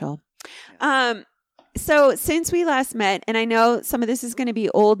beneficial. Yes. So since we last met, and I know some of this is going to be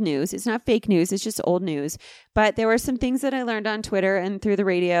old news. It's not fake news. It's just old news. But there were some things that I learned on Twitter and through the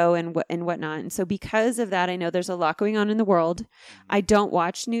radio and whatnot. And so because of that, I know there's a lot going on in the world. I don't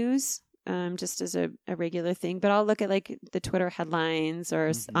watch news. Just as a regular thing, but I'll look at like the Twitter headlines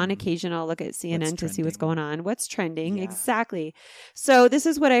or on occasion I'll look at CNN to see what's going on. What's trending? Yeah. Exactly. So this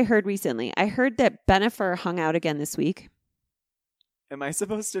is what I heard recently. I heard that Bennifer hung out again this week. Am I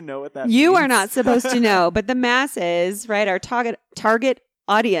supposed to know what that means? You are not supposed to know, but the masses, right? Our target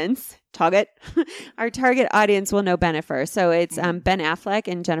audience, our target audience will know Bennifer. So it's Ben Affleck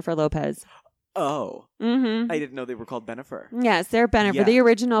and Jennifer Lopez. Oh, mm-hmm. I didn't know they were called Bennifer. Yes, they're Bennifer, the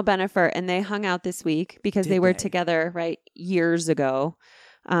original Bennifer, and they hung out this week because they were together years ago.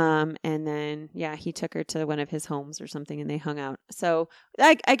 And then he took her to one of his homes or something, and they hung out. So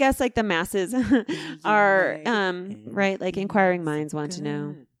I guess like the masses are right, like inquiring minds want to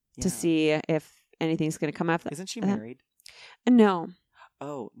know to see if anything's going to come after. Isn't she married? No.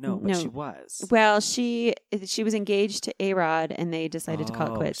 Oh, no, but she was. Well, she was engaged to A-Rod, and they decided to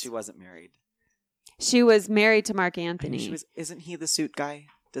call it quits. She wasn't married. She was married to Mark Anthony. Isn't he the suit guy?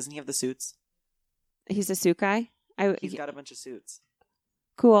 Doesn't he have the suits? He's a suit guy? He's got a bunch of suits.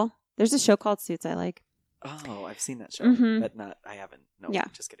 Cool. There's a show called Suits I like. Oh, I've seen that show, but I haven't. No,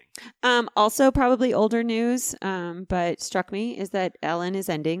 just kidding. Also, probably older news, but struck me is that Ellen is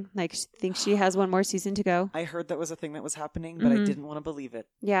ending. Like, I think she has one more season to go. I heard that was a thing that was happening, but I didn't want to believe it.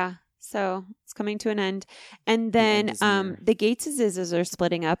 Yeah. So it's coming to an end. And then the Gateses are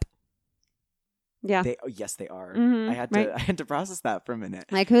splitting up. Yeah. Yes, they are. Mm-hmm, I had to process that for a minute.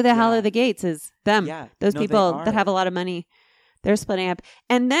 Like, who the hell are the Gateses? Them. Yeah. Those people that have a lot of money. They're splitting up.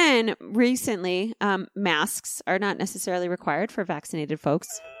 And then recently, masks are not necessarily required for vaccinated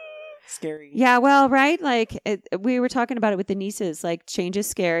folks. Scary. Yeah, well, right? Like, we were talking about it with the nieces. Like, change is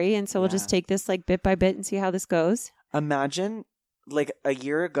scary. And so we'll just take this like bit by bit and see how this goes. Imagine, like, a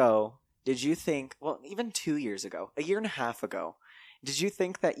year ago, did you think, well, even 2 years ago, a year and a half ago, did you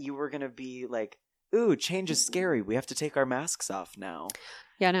think that you were going to be like, ooh, change is scary. We have to take our masks off now.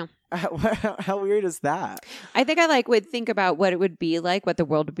 Yeah, no. How weird is that? I think I would think about what it would be like, what the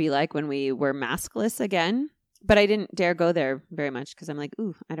world would be like when we were maskless again. But I didn't dare go there very much because I'm like,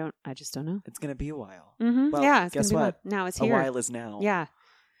 ooh, I just don't know. It's going to be a while. Mm-hmm. Well, yeah. Guess what? Now it's here. A while is now. Yeah.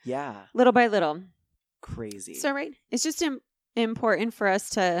 Yeah. Little by little. Crazy. So, right. It's just important for us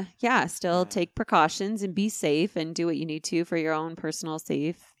to, still take precautions and be safe and do what you need to for your own personal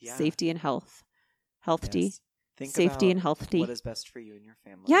safety and health. Healthy. Yes. Think safety about and healthy. what is best for you and your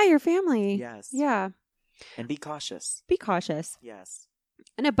family. Yeah, your family. Yes. Yeah. And be cautious. Be cautious. Yes.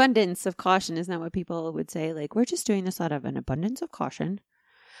 An abundance of caution is not what people would say. Like, we're just doing this out of an abundance of caution.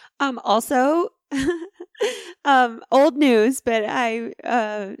 Also, old news, but I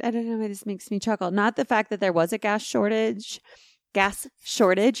don't know why this makes me chuckle. Not the fact that there was a gas shortage. But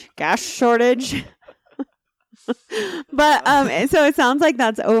so it sounds like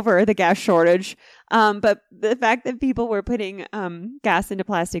that's over, the gas shortage. But the fact that people were putting gas into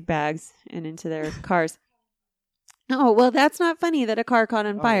plastic bags and into their cars. Oh, well, that's not funny that a car caught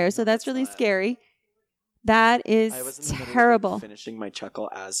on fire. So that's really scary. That is I was in the terrible. middle of finishing my chuckle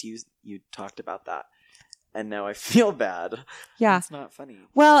as you talked about that. And now I feel bad. Yeah. It's not funny.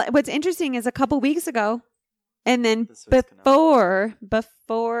 Well, what's interesting is a couple weeks ago, and then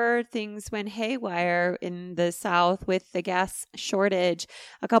before things went haywire in the South with the gas shortage,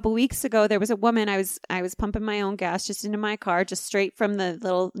 a couple weeks ago, there was a woman, I was pumping my own gas just into my car, just straight from the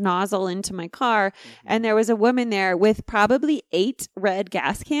little nozzle into my car. Mm-hmm. And there was a woman there with probably 8 red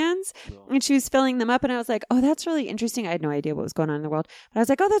gas cans. Cool. And she was filling them up. And I was like, oh, that's really interesting. I had no idea what was going on in the world. But I was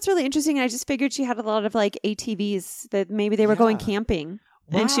like, oh, that's really interesting. And I just figured she had a lot of like ATVs that maybe they were going camping.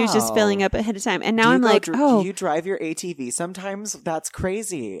 Wow. And she was just filling up ahead of time. And now I'm like, do you drive your ATV sometimes? That's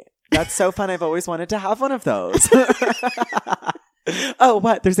crazy. That's so fun. I've always wanted to have one of those. Oh,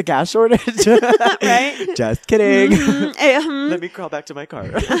 what? There's a gas shortage? Right? Just kidding. Mm-hmm. Let me crawl back to my car.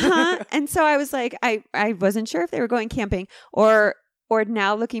 And so I was like, I wasn't sure if they were going camping or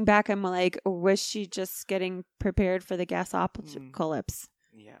now looking back, I'm like, was she just getting prepared for the gas apocalypse?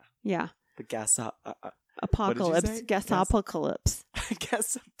 Yeah. Yeah. The gas apocalypse. Gas apocalypse.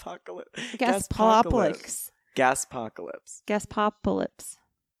 Gaspocalypse. Gaspocalypse.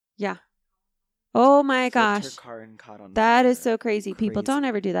 Yeah. Oh my gosh. Her car and caught on that fire. is so crazy. People don't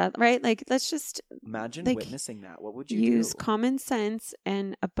ever do that, right? Like, let's just imagine like, witnessing that. What would you use do? common sense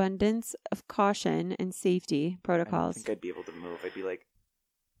and abundance of caution and safety protocols. I don't think I'd be able to move. I'd be like,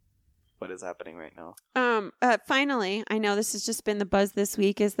 what is happening right now? Finally, I know this has just been the buzz this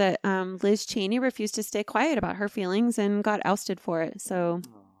week, is that Liz Cheney refused to stay quiet about her feelings and got ousted for it. So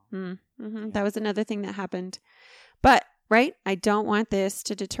that was another thing that happened. But, right, I don't want this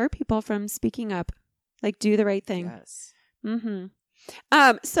to deter people from speaking up. Like, do the right thing. Yes.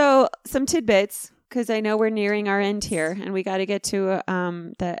 So some tidbits, because I know we're nearing our end here, and we got to get to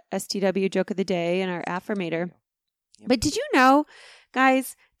the STW joke of the day and our affirmator. Yep. But did you know,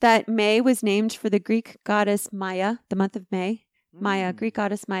 guys, that May was named for the Greek goddess Maya, the month of May? Maya, Greek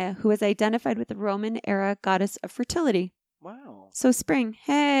goddess Maya, who was identified with the Roman era goddess of fertility. Wow. So spring.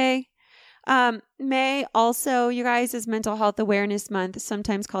 Hey. May also, you guys, is Mental Health Awareness Month,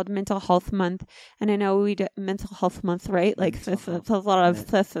 sometimes called Mental Health Month. And I know we do Mental Health Month, right? Like there's a lot of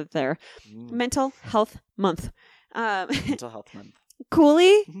th there. Mental Health Month. Mental Health Month.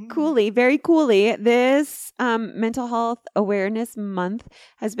 Coolly, very coolly. This Mental Health Awareness Month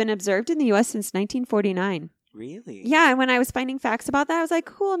has been observed in the U.S. since 1949. Really? Yeah, and when I was finding facts about that, I was like,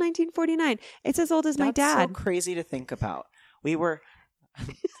 cool, 1949. It's as old as my dad. That's so crazy to think about. We were...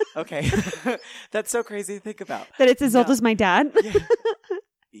 Okay. That's so crazy to think about. That it's as old as my dad?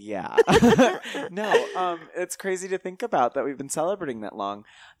 Yeah. No, it's crazy to think about that we've been celebrating that long.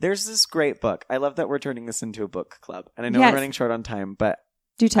 There's this great book. I love that we're turning this into a book club. And I know we're running short on time, but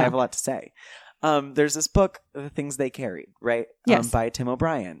do tell. I have a lot to say. There's this book, The Things They Carried, right? Yes. By Tim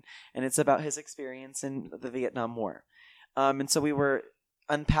O'Brien. And it's about his experience in the Vietnam War. And so we were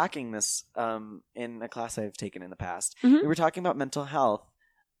unpacking this in a class I've taken in the past. We were talking about mental health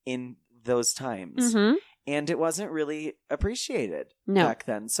in those times. And it wasn't really appreciated back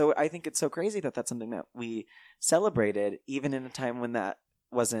then. So I think it's so crazy that that's something that we celebrated, even in a time when that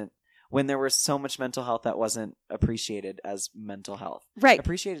wasn't, when there was so much mental health that wasn't appreciated as mental health. Right.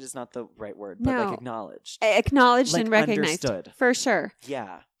 Appreciated is not the right word, but like acknowledged. Acknowledged like and recognized. Understood. For sure.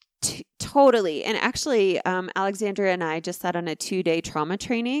 Yeah. Totally. And actually, Alexandra and I just sat on a 2-day trauma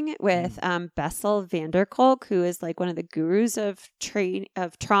training with Bessel van der Kolk, who is like one of the gurus of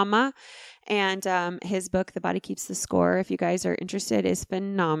trauma. And his book, The Body Keeps the Score, if you guys are interested, is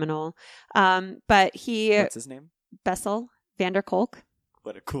phenomenal. But What's his name? Bessel van der Kolk.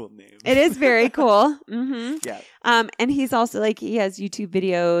 What a cool name. It is very cool. Yeah. And he's also like, he has YouTube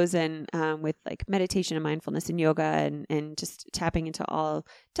videos and with like meditation and mindfulness and yoga and just tapping into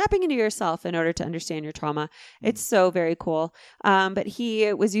yourself in order to understand your trauma. It's so very cool. But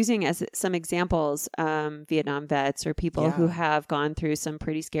he was using as some examples Vietnam vets or people who have gone through some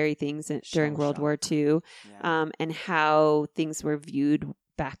pretty scary things during World War II, and how things were viewed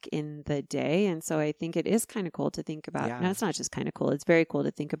back in the day. And so I think it is kind of cool to think about. No, it's not just kind of cool. It's very cool to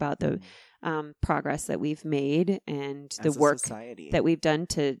think about the progress that we've made and the work that we've done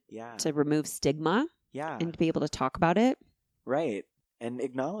to remove stigma and to be able to talk about it. Right. And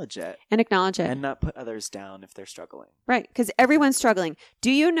acknowledge it. And not put others down if they're struggling. Right. Because everyone's struggling.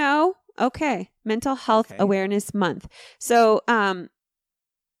 Do you know? Okay. Mental Health Awareness Month. So,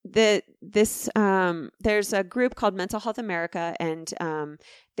 there's a group called Mental Health America, and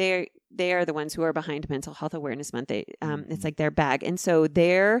they are the ones who are behind Mental Health Awareness Month. It's like their bag, and so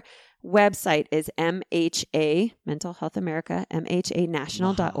their website is MHA Mental Health America,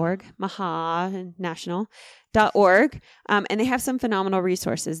 MHAnational.org, MHAnational.org, and they have some phenomenal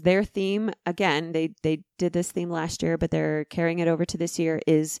resources. Their theme, again, they did this theme last year, but they're carrying it over to this year,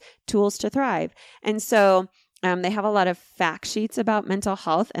 is Tools to Thrive, and so. They have a lot of fact sheets about mental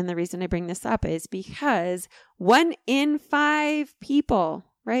health. And the reason I bring this up is because 1 in 5 people,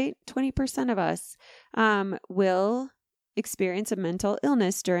 right? 20% of us will experience a mental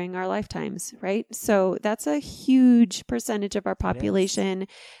illness during our lifetimes, right? So that's a huge percentage of our population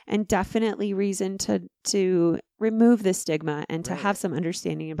and definitely reason to remove the stigma and to have some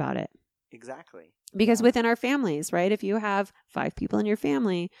understanding about it. Exactly. Because within our families, right? If you have 5 people in your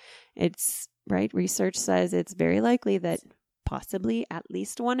family, it's right. Research says it's very likely that possibly at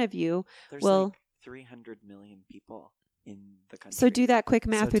least one of you will. Like 300 million people in the country. So do that quick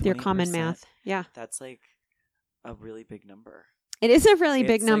math with your common math. Yeah. That's like a really big number. It is a really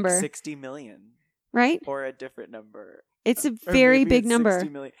big number. Like 60 million. Right? Or a different number. It's a very big number. 60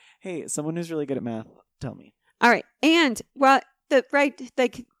 million. Hey, someone who's really good at math, tell me. All right. And well,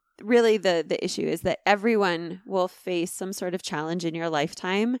 really the issue is that everyone will face some sort of challenge in your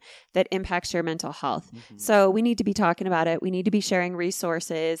lifetime that impacts your mental health. Mm-hmm. So we need to be talking about it. We need to be sharing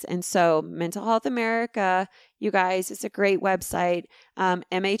resources. And so Mental Health America, you guys, it's a great website.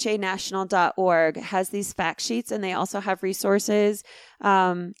 MHAnational.org has these fact sheets, and they also have resources.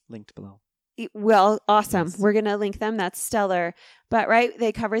 Linked below. Well, awesome. Yes. We're going to link them. That's stellar. But right,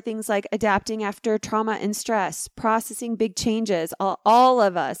 they cover things like adapting after trauma and stress, processing big changes. All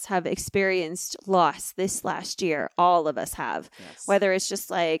of us have experienced loss this last year. All of us have, Yes. whether it's just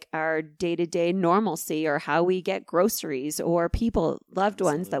like our day-to-day normalcy or how we get groceries or people, loved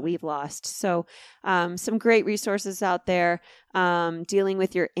ones that we've lost. So some great resources out there, dealing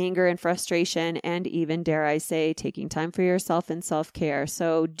with your anger and frustration, and even, dare I say, taking time for yourself and self-care.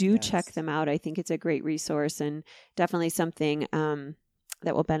 So do check them out. I think it's a great resource and definitely something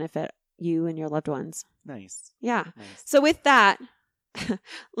that will benefit you and your loved ones. Nice. Yeah. Nice. So with that,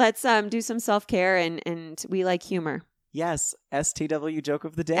 let's do some self-care, and we like humor. Yes. STW joke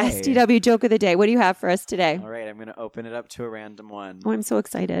of the day. STW joke of the day. What do you have for us today? All right. I'm going to open it up to a random one. Oh, I'm so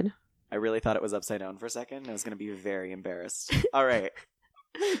excited. I really thought it was upside down for a second. I was going to be very embarrassed. All right.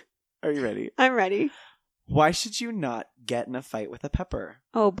 Are you ready? I'm ready. Why should you not get in a fight with a pepper?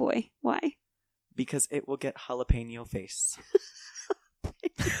 Oh boy. Why? Because it will get jalapeno face.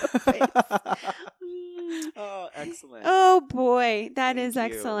 Oh, excellent. Oh boy. That Thank is you.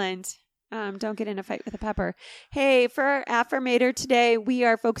 excellent. Don't get in a fight with a pepper. Hey, for our affirmator today, we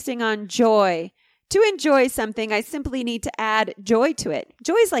are focusing on joy. To enjoy something, I simply need to add joy to it.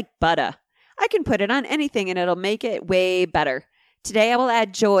 Joy is like butter. I can put it on anything and it'll make it way better. Today, I will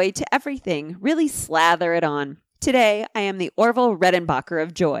add joy to everything. Really slather it on. Today, I am the Orville Redenbacher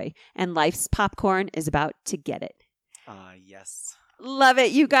of joy, and life's popcorn is about to get it. Yes. Love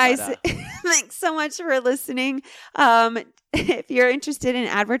it, you guys. Butter. Thanks so much for listening. If you're interested in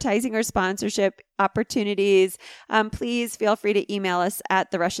advertising or sponsorship opportunities, please feel free to email us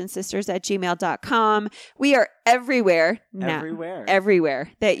at therussiansisters@gmail.com. We are everywhere now.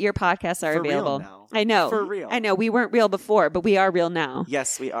 Everywhere that your podcasts are For real available. now. I know. For real. I know. We weren't real before, but we are real now.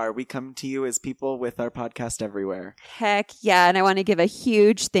 Yes, we are. We come to you as people with our podcast everywhere. Heck yeah. And I want to give a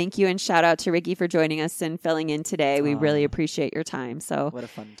huge thank you and shout out to Ricky for joining us and filling in today. We really appreciate your time. So What a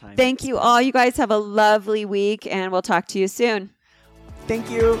fun time. thank you all. You guys have a lovely week, and we'll talk to you soon. Thank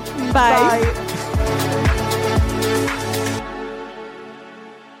you. Bye.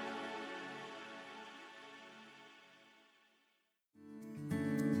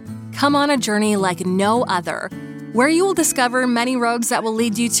 Come on a journey like no other, where you will discover many roads that will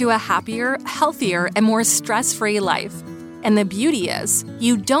lead you to a happier, healthier, and more stress-free life. And the beauty is,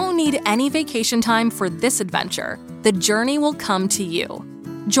 you don't need any vacation time for this adventure. The journey will come to you.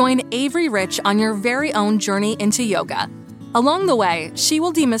 Join Avery Rich on your very own journey into yoga. Along the way, she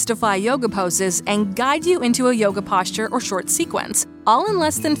will demystify yoga poses and guide you into a yoga posture or short sequence, all in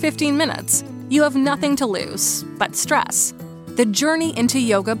less than 15 minutes. You have nothing to lose but stress. The Journey into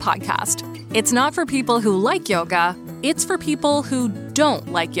Yoga podcast. It's not for people who like yoga, it's for people who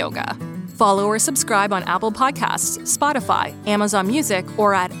don't like yoga. Follow or subscribe on Apple Podcasts, Spotify, Amazon Music,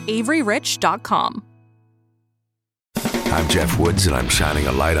 or at averyrich.com. I'm Jeff Woods, and I'm shining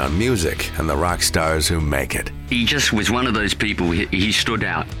a light on music and the rock stars who make it. He just was one of those people, he stood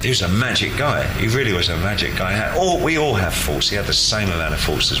out. He was a magic guy. He really was a magic guy. We all have faults. He had the same amount of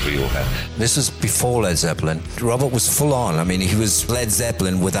faults as we all had. This was before Led Zeppelin. Robert was full on. I mean, he was Led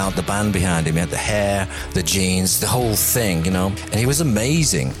Zeppelin without the band behind him. He had the hair, the jeans, the whole thing, you know. And he was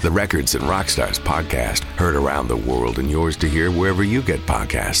amazing. The Records and Rockstars podcast, heard around the world and yours to hear wherever you get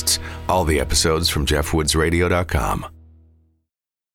podcasts. All the episodes from JeffWoodsRadio.com.